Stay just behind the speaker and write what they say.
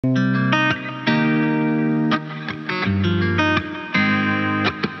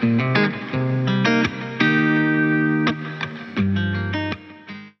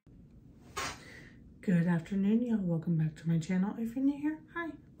welcome back to my channel. If you're new here, hi,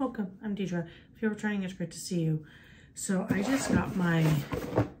 welcome. I'm Deidre. If you're returning, it's great to see you. So I just got my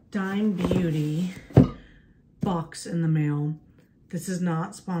dimebeauty box in the mail. This is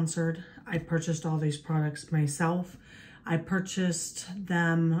not sponsored. I purchased all these products myself. I purchased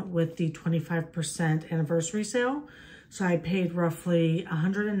them with the 25% anniversary sale. So I paid roughly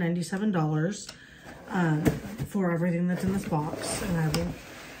 $197 for everything that's in this box, and I will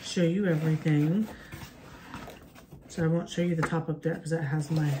show you everything. So I won't show you the top up there because it has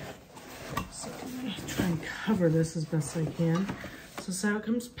my, so let me try and cover this as best I can. So this is how it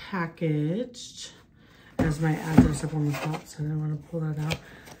comes packaged. It has my address up on the top, so I don't want to pull that out.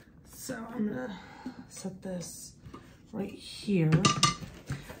 So I'm gonna set this right here.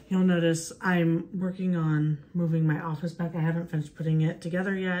 You'll notice I'm working on moving my office back. I haven't finished putting it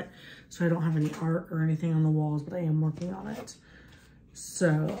together yet, so I don't have any art or anything on the walls, but I am working on it.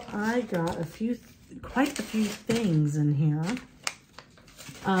 So I got quite a few things in here.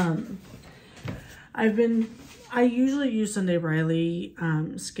 I usually use Sunday Riley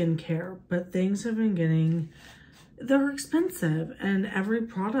skincare, but things have been they're expensive, and every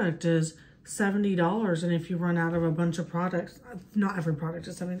product is $70. And if you run out of a bunch of products, not every product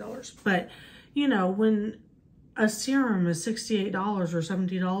is $70, but you know, when a serum is $68 or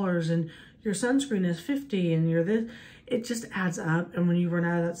 $70 and your sunscreen is $50 and it just adds up. And when you run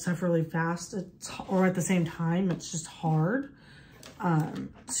out of that stuff really fast, or at the same time, it's just hard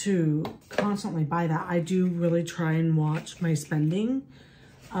to constantly buy that. I do really try and watch my spending.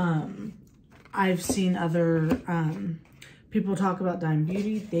 I've seen other people talk about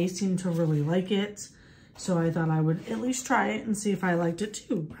dimebeauty. They seem to really like it. So I thought I would at least try it and see if I liked it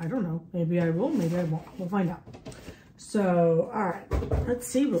too. I don't know. Maybe I will, maybe I won't. We'll find out. So, all right, let's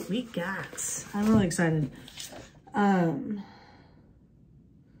see what we got. I'm really excited. There's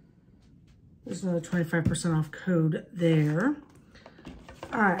another 25% off code there.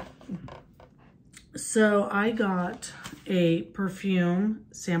 All right. So I got a perfume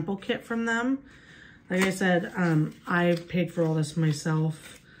sample kit from them. Like I said, I paid for all this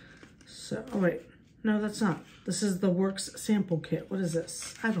myself. So, oh wait, no, that's not. This is the Works sample kit. What is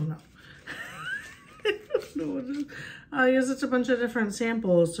this? I don't know. I don't know what it is. Yes, it's a bunch of different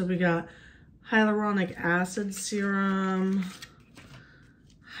samples. So we got hyaluronic acid serum,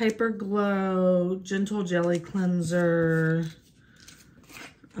 hyper glow, gentle jelly cleanser.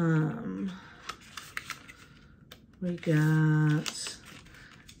 We got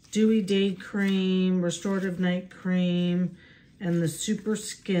dewy day cream, restorative night cream, and the super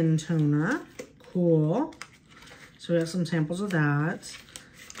skin toner. Cool. So we have some samples of that.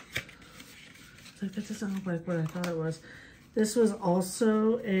 Like, that doesn't look like what I thought it was. This was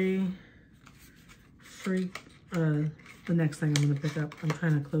also a free, the next thing I'm gonna pick up. I'm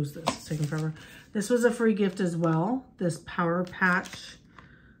trying to close this, it's taking forever. This was a free gift as well. This Power Patch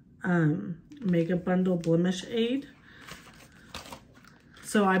Makeup Bundle Blemish Aid.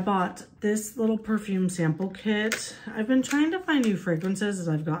 So I bought this little perfume sample kit. I've been trying to find new fragrances as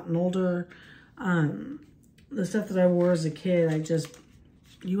I've gotten older. The stuff that I wore as a kid,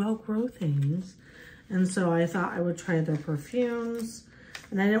 you outgrow things. And so I thought I would try their perfumes,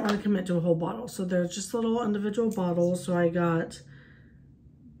 and I didn't want to commit to a whole bottle. So they're just little individual bottles. So I got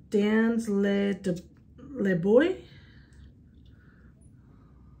Dans Le Boy.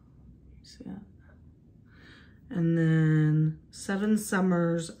 See that? And then 7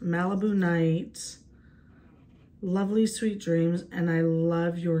 Summers, Malibu Night, Lovely Sweet Dreams, and I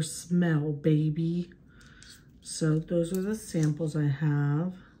Love Your Smell, Baby. So those are the samples I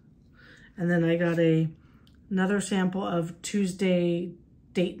have. And then I got another sample of Tuesday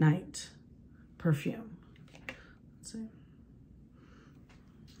Date Night perfume. Let's see.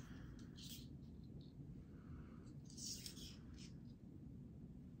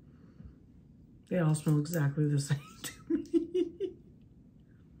 They all smell exactly the same to me.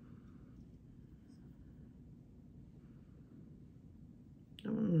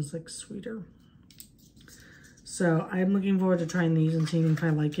 That one was like sweeter. So I'm looking forward to trying these and seeing if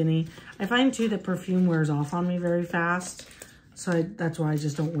I like any. I find too that perfume wears off on me very fast. So that's why I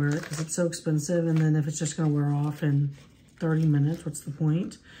just don't wear it, because it's so expensive. And then if it's just gonna wear off in 30 minutes, what's the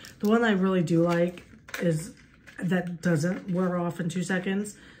point? The one I really do like is that doesn't wear off in 2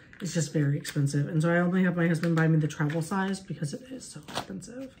 seconds. It's just very expensive. And so I only have my husband buy me the travel size because it is so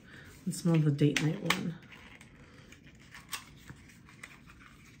expensive. Let's smell the date night one.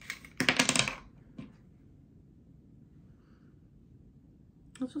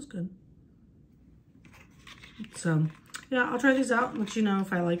 This was good. So yeah, I'll try these out and let you know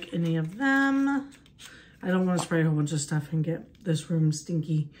if I like any of them. I don't want to spray a whole bunch of stuff and get this room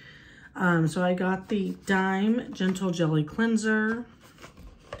stinky. So I got the Dime Gentle Jelly Cleanser.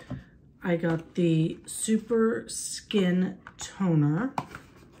 I got the Super Skin Toner.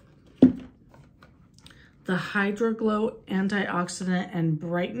 The Hydra Glow Antioxidant and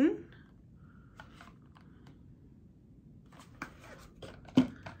Brighten.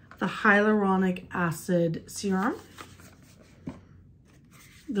 The Hyaluronic Acid Serum.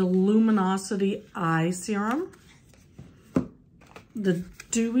 The Luminosity Eye Serum. The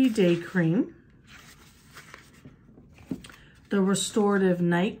Dewy Day Cream. The Restorative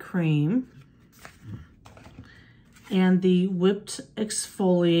Night Cream. And the Whipped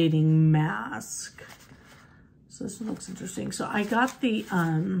Exfoliating Mask. So this one looks interesting. So I got the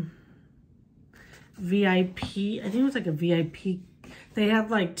VIP, I think it was like a VIP. They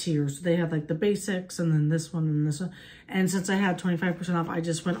had like tiers. They had like the basics and then this one and this one. And since I had 25% off, I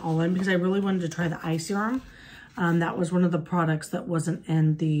just went all in because I really wanted to try the eye serum. That was one of the products that wasn't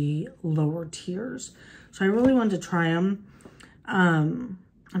in the lower tiers. So I really wanted to try them. I'm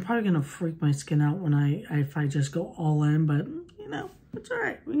probably going to freak my skin out when if I just go all in, but you know, it's all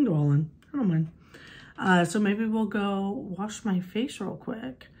right. We can go all in. I don't mind. So maybe we'll go wash my face real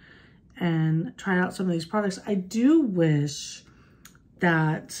quick and try out some of these products. I do wish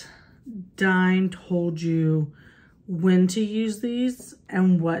that Dime told you when to use these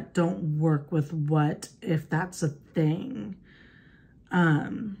and what don't work with what, if that's a thing. I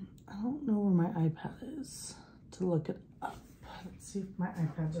don't know where my iPad is to look it up. Let's see if my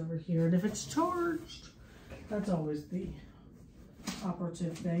iPad's over here and if it's charged. That's always the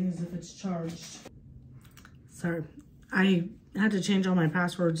operative thing, is if it's charged. Sorry, I had to change all my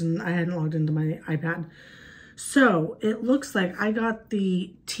passwords and I hadn't logged into my iPad. So it looks like I got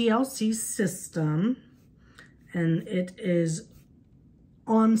the TLC system and it is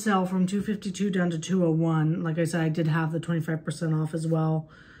on sale from $252 down to $201. Like I said, I did have the 25% off as well.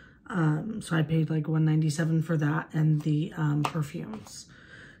 So I paid like $197 for that and the perfumes.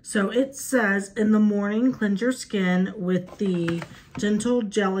 So it says, in the morning, cleanse your skin with the Gentle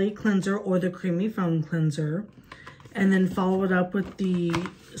Jelly Cleanser or the Creamy Foam Cleanser. And then follow it up with the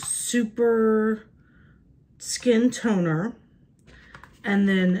Super Skin Toner. And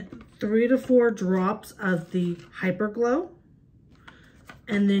then 3 to 4 drops of the Hyper Glow.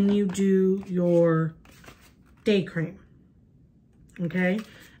 And then you do your day cream. Okay?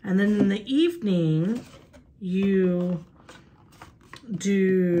 And then in the evening, you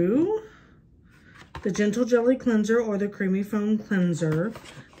do the Gentle Jelly Cleanser or the Creamy Foam Cleanser.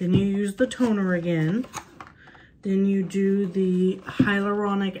 Then you use the toner again. Then you do the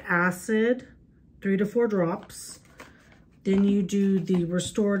Hyaluronic Acid, 3 to 4 drops. Then you do the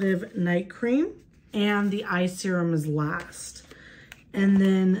Restorative Night Cream, and the eye serum is last. And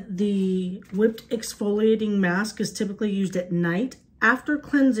then the Whipped Exfoliating Mask is typically used at night after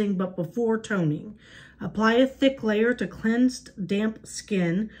cleansing but before toning. Apply a thick layer to cleansed, damp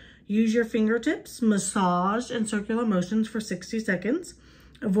skin. Use your fingertips, massage in circular motions for 60 seconds,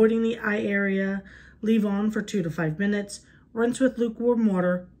 avoiding the eye area. Leave on for 2 to 5 minutes. Rinse with lukewarm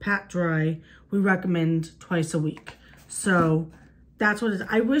water, pat dry. We recommend twice a week. So that's what it is.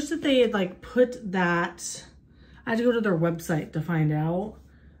 I wish that they had like put that. I had to go to their website to find out.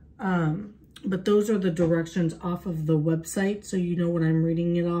 But those are the directions off of the website, so you know what I'm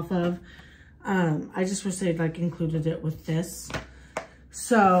reading it off of. I just wish they'd like included it with this.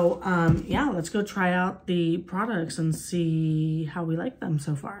 So yeah, let's go try out the products and see how we like them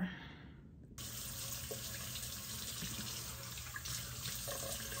so far.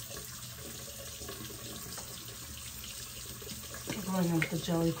 Going in with the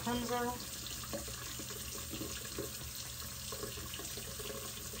jelly cleanser.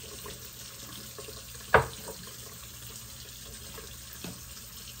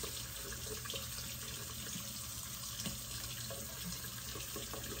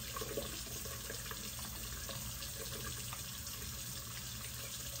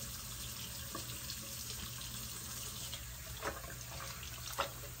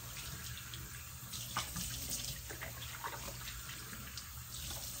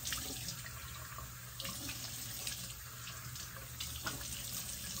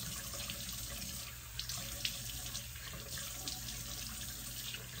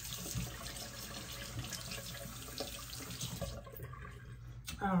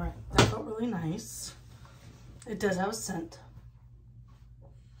 All right, that felt really nice. It does have a scent.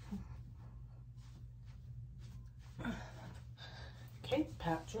 Okay,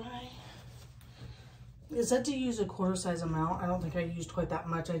 pat dry. It said to use a quarter size amount. I don't think I used quite that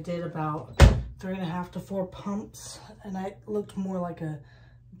much. I did about 3.5 to 4 pumps, and I looked more like a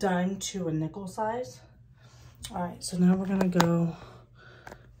dime to a nickel size. All right, so now we're gonna go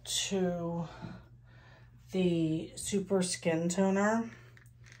to the Super Skin Toner.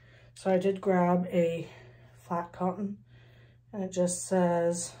 So I did grab a flat cotton, and it just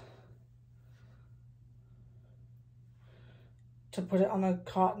says to put it on a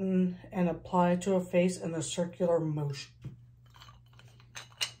cotton and apply to a face in a circular motion.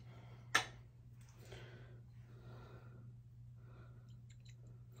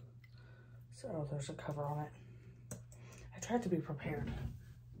 So there's a cover on it. I tried to be prepared.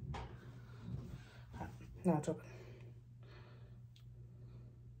 Now it's open.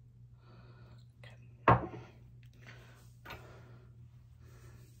 Okay.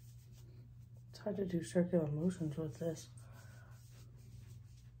 It's hard to do circular motions with this.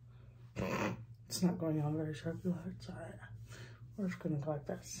 It's not going on very circular. It's alright. We're just gonna go like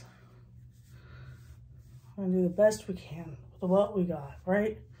this. We're gonna do the best we can with what we got,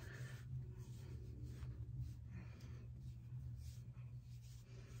 right?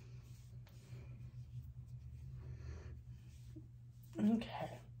 Okay.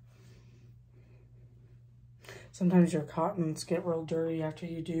 Sometimes your cottons get real dirty after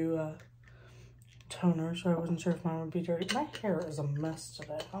you do toner, so I wasn't sure if mine would be dirty. My hair is a mess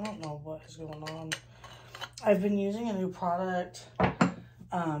today. I don't know what is going on. I've been using a new product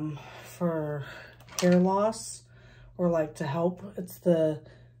for hair loss, or like to help. It's the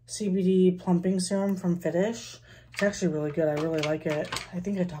CBD plumping serum from Fitish. It's actually really good. I really like it. I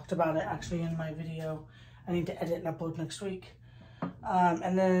think I talked about it actually in my video. I need to edit and upload next week.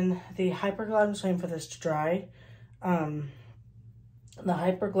 And then the Hyperglow, I'm just waiting for this to dry. The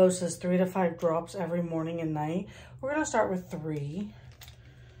Hyperglow says 3 to 5 drops every morning and night. We're going to start with 3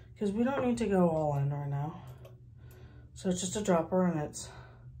 because we don't need to go all in right now. So it's just a dropper, and it's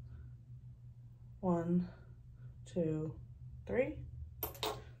 1, 2, 3.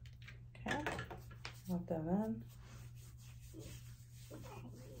 Okay, let that in.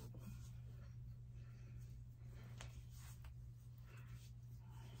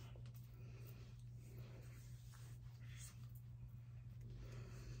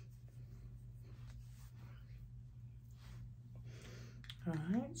 All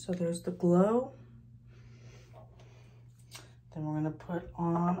right, so there's the glow. Then we're gonna put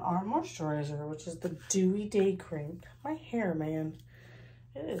on our moisturizer, which is the Dewy Day Cream. My hair, man,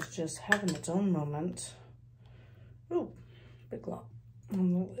 it is just having its own moment. Ooh, big glop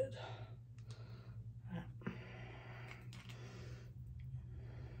on the lid.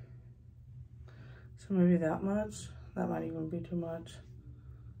 So maybe that much. That might even be too much.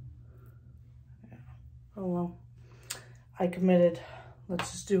 Yeah. Oh well, I committed.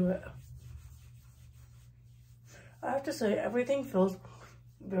 Let's just do it. I have to say, everything feels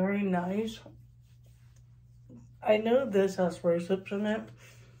very nice. I know this has rose hips in it.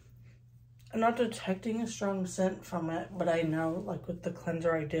 I'm not detecting a strong scent from it, but I know, like with the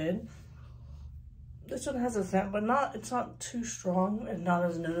cleanser I did, this one has a scent, but it's not too strong and not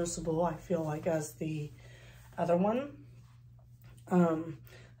as noticeable, I feel like, as the other one. It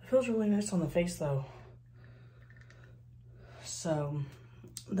feels really nice on the face though. So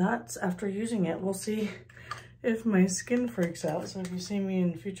that's after using it. We'll see if my skin freaks out. So if you see me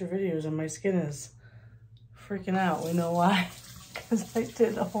in future videos and my skin is freaking out, we know why. Because I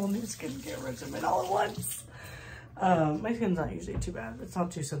did a whole new skincare regimen all at once. My skin's not usually too bad. It's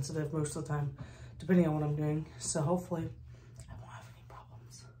not too sensitive most of the time, depending on what I'm doing. So hopefully I won't have any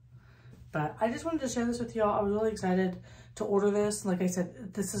problems. But I just wanted to share this with y'all. I was really excited to order this. Like I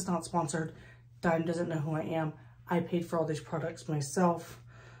said, this is not sponsored. Dime doesn't know who I am. I paid for all these products myself.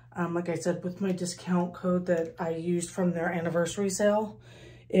 Like I said, with my discount code that I used from their anniversary sale,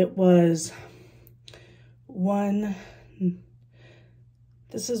 it was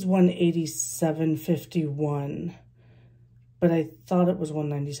this is $187.51, but I thought it was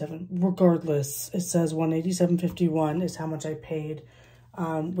 $197. Regardless, it says $187.51 is how much I paid.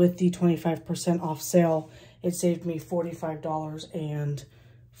 With the 25% off sale, it saved me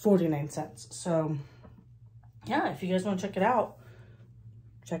 $45.49. So yeah, if you guys want to check it out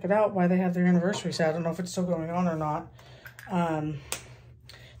while they have their anniversary sale. I don't know if it's still going on or not.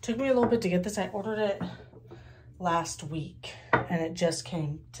 Took me a little bit to get this. I ordered it last week and it just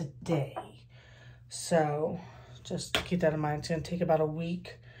came today. So just keep that in mind. It's going to take about a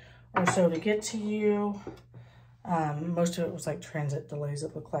week or so to get to you. Most of it was like transit delays,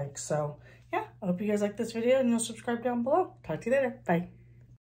 it looked like. So yeah, I hope you guys like this video and you'll subscribe down below. Talk to you later. Bye.